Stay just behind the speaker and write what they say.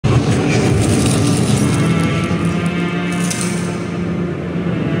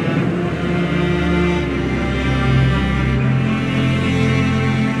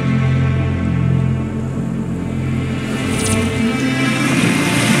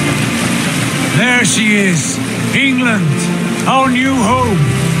There she is, England, our new home.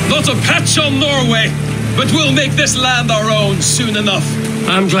 Not a patch on Norway, but we'll make this land our own soon enough.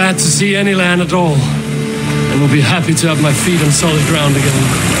 I'm glad to see any land at all, and will be happy to have my feet on solid ground again.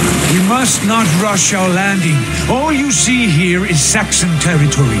 We must not rush our landing. All you see here is Saxon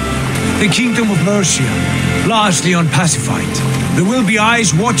territory. The Kingdom of Mercia, largely unpacified. There will be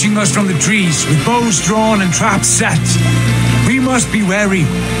eyes watching us from the trees, with bows drawn and traps set. We must be wary.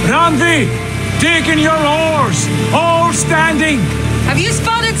 Randi, dig in your oars! All standing! Have you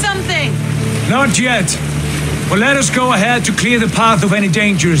spotted something? Not yet. But let us go ahead to clear the path of any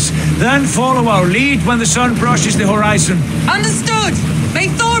dangers. Then follow our lead when the sun brushes the horizon. Understood! May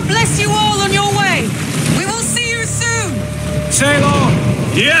Thor bless you all on your way! We will see you soon! Sail on!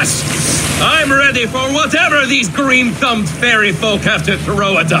 Yes! I'm ready for whatever these green-thumbed fairy folk have to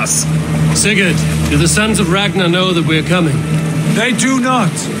throw at us. Sigurd, do the sons of Ragnar know that we're coming? They do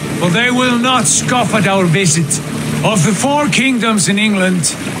not, but they will not scoff at our visit. Of the 4 kingdoms in England,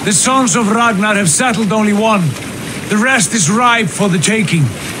 the sons of Ragnar have settled only one. The rest is ripe for the taking.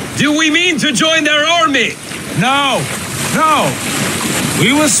 Do we mean to join their army? No, no.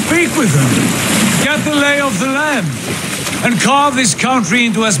 We will speak with them, get the lay of the land, and carve this country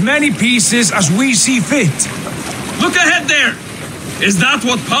into as many pieces as we see fit. Look ahead there! Is that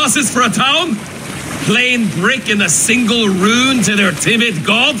what passes for a town? Plain brick and a single rune to their timid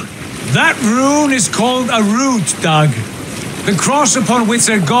god? That rune is called a root, Dag. The cross upon which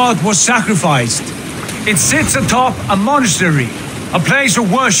their god was sacrificed. It sits atop a monastery, a place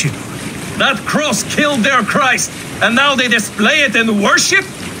of worship. That cross killed their Christ, and now they display it in worship?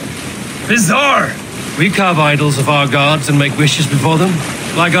 Bizarre. We carve idols of our gods and make wishes before them,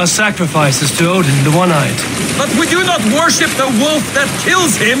 like our sacrifices to Odin, the One-Eyed. But we do not worship the wolf that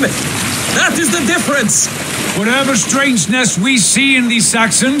kills him. That is the difference. Whatever strangeness we see in these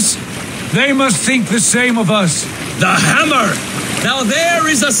Saxons, they must think the same of us. The hammer! Now there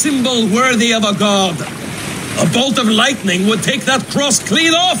is a symbol worthy of a god. A bolt of lightning would take that cross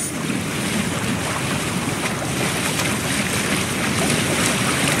clean off.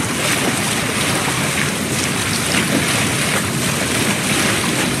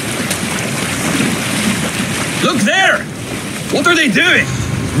 Look there! What are they doing?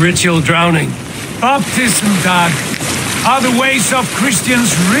 Ritual drowning. Baptism, Dag. Are the ways of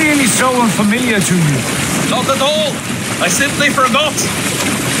Christians really so unfamiliar to you? Not at all. I simply forgot.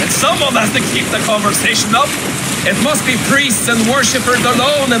 And someone has to keep the conversation up. It must be priests and worshippers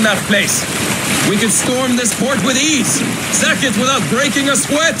alone in that place. We could storm this port with ease. Sack it without breaking a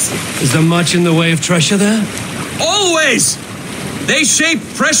sweat. Is there much in the way of treasure there? Always! They shape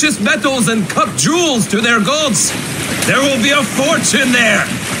precious metals and cut jewels to their gods. There will be a fortune there.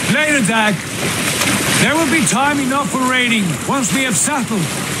 Later, Dag. There will be time enough for raiding once we have settled.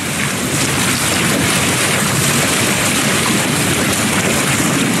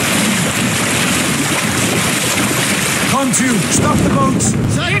 Come to, stop the boats.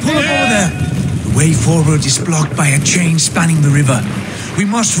 Pull up over there. The way forward is blocked by a chain spanning the river. We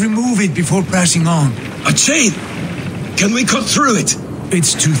must remove it before pressing on. A chain? Can we cut through it?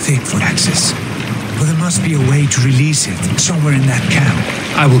 It's too thick for access. But there must be a way to release it somewhere in that camp.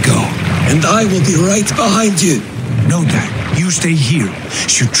 I will go. And I will be right behind you. No, Dag. You stay here.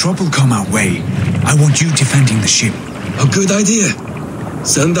 Should trouble come our way, I want you defending the ship. A good idea.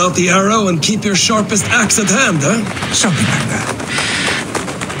 Send out the arrow and keep your sharpest axe at hand, huh? Something like that.